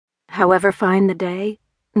However fine the day,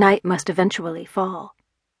 night must eventually fall.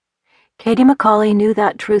 Katie Macaulay knew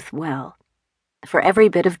that truth well. For every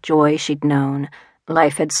bit of joy she'd known,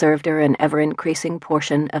 life had served her an ever-increasing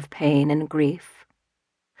portion of pain and grief.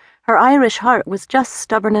 Her Irish heart was just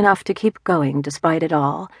stubborn enough to keep going despite it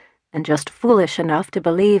all, and just foolish enough to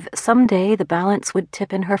believe someday the balance would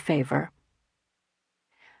tip in her favor.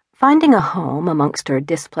 Finding a home amongst her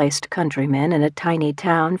displaced countrymen in a tiny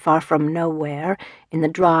town far from nowhere, in the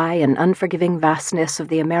dry and unforgiving vastness of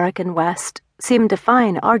the American West, seemed a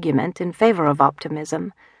fine argument in favor of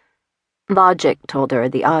optimism. Logic told her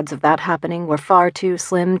the odds of that happening were far too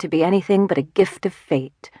slim to be anything but a gift of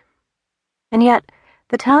fate. And yet,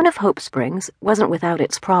 the town of Hope Springs wasn't without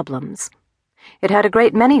its problems. It had a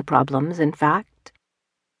great many problems, in fact.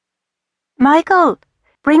 "Michael,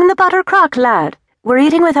 bring the butter crock, lad. We're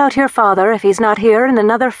eating without your father if he's not here in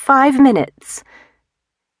another 5 minutes.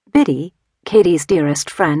 Biddy, Katie's dearest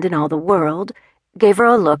friend in all the world, gave her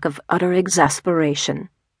a look of utter exasperation.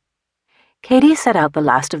 Katie set out the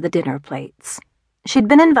last of the dinner plates. She'd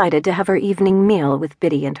been invited to have her evening meal with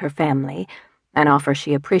Biddy and her family, an offer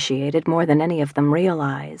she appreciated more than any of them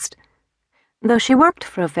realized. Though she worked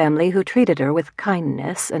for a family who treated her with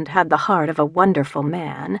kindness and had the heart of a wonderful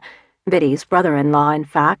man, Biddy's brother-in-law, in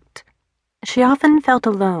fact, she often felt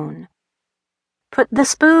alone. "Put the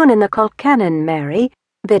spoon in the colcannon, Mary,"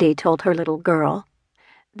 Biddy told her little girl.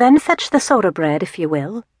 "Then fetch the soda bread, if you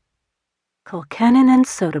will." Colcannon and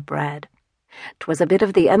soda bread. 'Twas a bit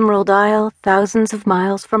of the Emerald Isle, thousands of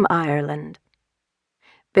miles from Ireland.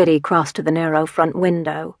 Biddy crossed to the narrow front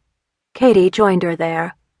window. Katie joined her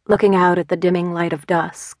there, looking out at the dimming light of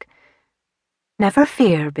dusk. "Never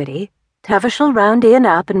fear, Biddy. Tavish'll round Ian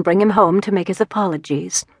up and bring him home to make his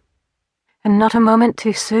apologies. And not a moment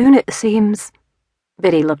too soon, it seems."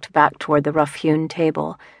 Biddy looked back toward the rough-hewn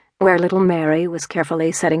table, where little Mary was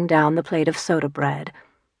carefully setting down the plate of soda bread.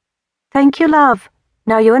 "Thank you, love.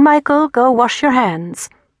 Now you and Michael go wash your hands."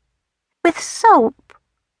 "With soap?"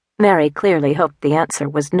 Mary clearly hoped the answer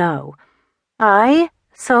was no. "Aye,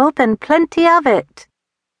 soap and plenty of it."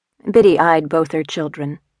 Biddy eyed both her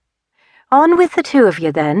children. "On with the two of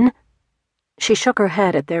you, then." She shook her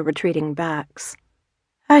head at their retreating backs.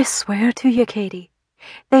 "I swear to you, Katie,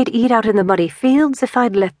 they'd eat out in the muddy fields if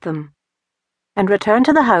I'd let them. And return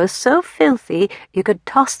to the house so filthy you could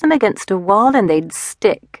toss them against a wall and they'd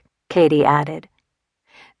stick," Katie added.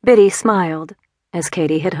 Biddy smiled, as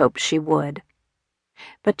Katie had hoped she would.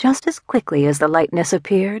 But just as quickly as the lightness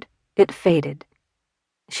appeared, it faded.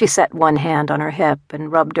 She set one hand on her hip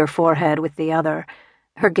and rubbed her forehead with the other.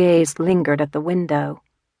 Her gaze lingered at the window.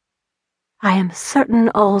 "I am certain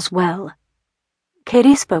all's well."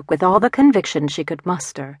 Katie spoke with all the conviction she could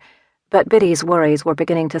muster, but Biddy's worries were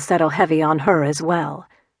beginning to settle heavy on her as well.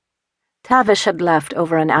 Tavish had left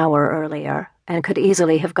over an hour earlier, and could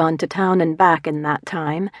easily have gone to town and back in that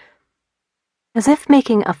time. As if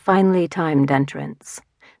making a finely timed entrance,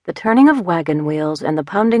 the turning of wagon wheels and the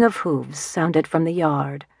pounding of hooves sounded from the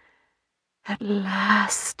yard. "At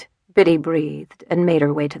last," Biddy breathed and made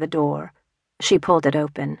her way to the door. She pulled it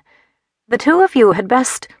open. "The two of you had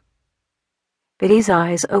best—" Biddy's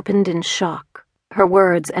eyes opened in shock, her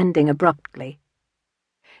words ending abruptly.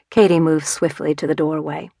 Katie moved swiftly to the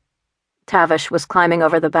doorway. Tavish was climbing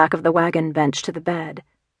over the back of the wagon bench to the bed.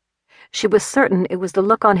 She was certain it was the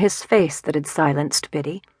look on his face that had silenced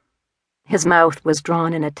Biddy. His mouth was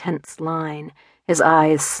drawn in a tense line, his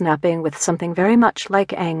eyes snapping with something very much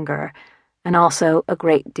like anger, and also a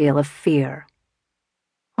great deal of fear.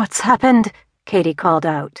 "What's happened?" Katie called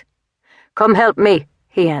out. "Come help me,"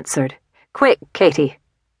 he answered. "Quick, Katie."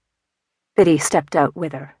 Biddy stepped out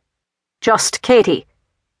with her. "Just Katie."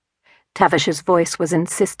 Tavish's voice was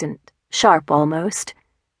insistent, sharp almost.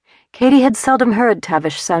 Katie had seldom heard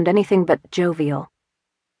Tavish sound anything but jovial.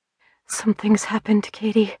 "Something's happened,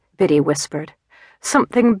 Katie," Biddy whispered.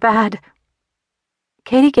 "Something bad."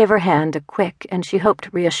 Katie gave her hand a quick and she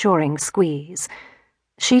hoped reassuring squeeze.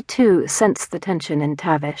 She, too, sensed the tension in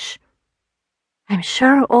Tavish. "I'm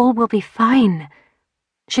sure all will be fine."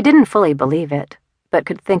 She didn't fully believe it, but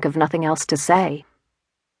could think of nothing else to say.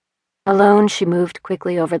 Alone, she moved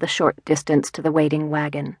quickly over the short distance to the waiting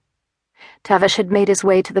wagon. Tavish had made his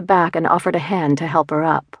way to the back and offered a hand to help her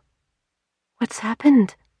up. "What's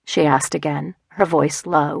happened?" she asked again, her voice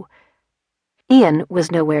low. Ian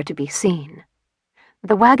was nowhere to be seen.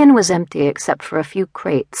 The wagon was empty except for a few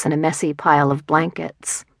crates and a messy pile of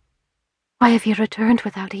blankets. "Why have you returned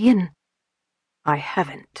without Ian?" "I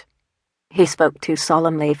haven't." He spoke too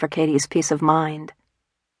solemnly for Katie's peace of mind.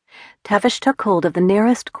 Tavish took hold of the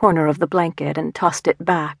nearest corner of the blanket and tossed it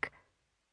back.